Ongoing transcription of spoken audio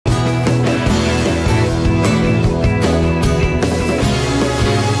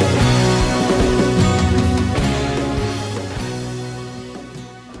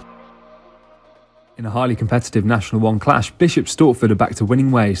a highly competitive National 1 clash, Bishop Stortford are back to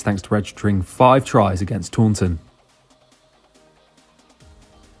winning ways thanks to registering 5 tries against Taunton.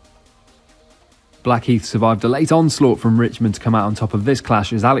 Blackheath survived a late onslaught from Richmond to come out on top of this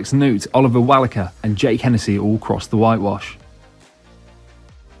clash as Alex Newt, Oliver Wallaker and Jake Hennessy all crossed the whitewash.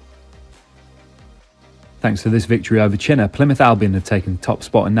 Thanks to this victory over Chinner, Plymouth Albion have taken the top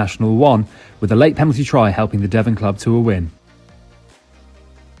spot in National 1, with a late penalty try helping the Devon club to a win.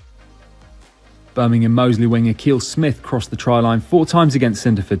 Birmingham Moseley winger Keel Smith crossed the try line 4 times against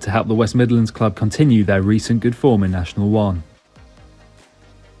Cinderford to help the West Midlands club continue their recent good form in National 1.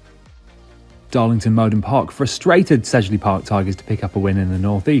 Darlington Moden Park frustrated Sedgley Park Tigers to pick up a win in the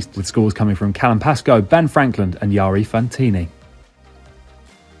North East, with scores coming from Callum Pascoe, Ben Frankland and Yari Fantini.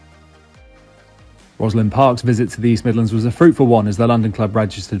 Roslyn Park's visit to the East Midlands was a fruitful one as the London club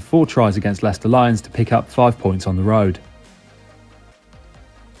registered 4 tries against Leicester Lions to pick up 5 points on the road.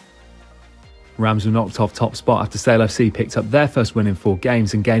 Rams were knocked off top spot after Sale FC picked up their first win in 4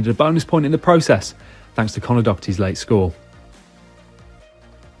 games and gained a bonus point in the process, thanks to Conor Doherty's late score.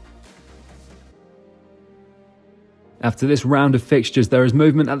 After this round of fixtures, there is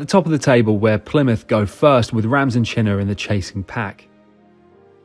movement at the top of the table where Plymouth go first with Rams and Chinner in the chasing pack.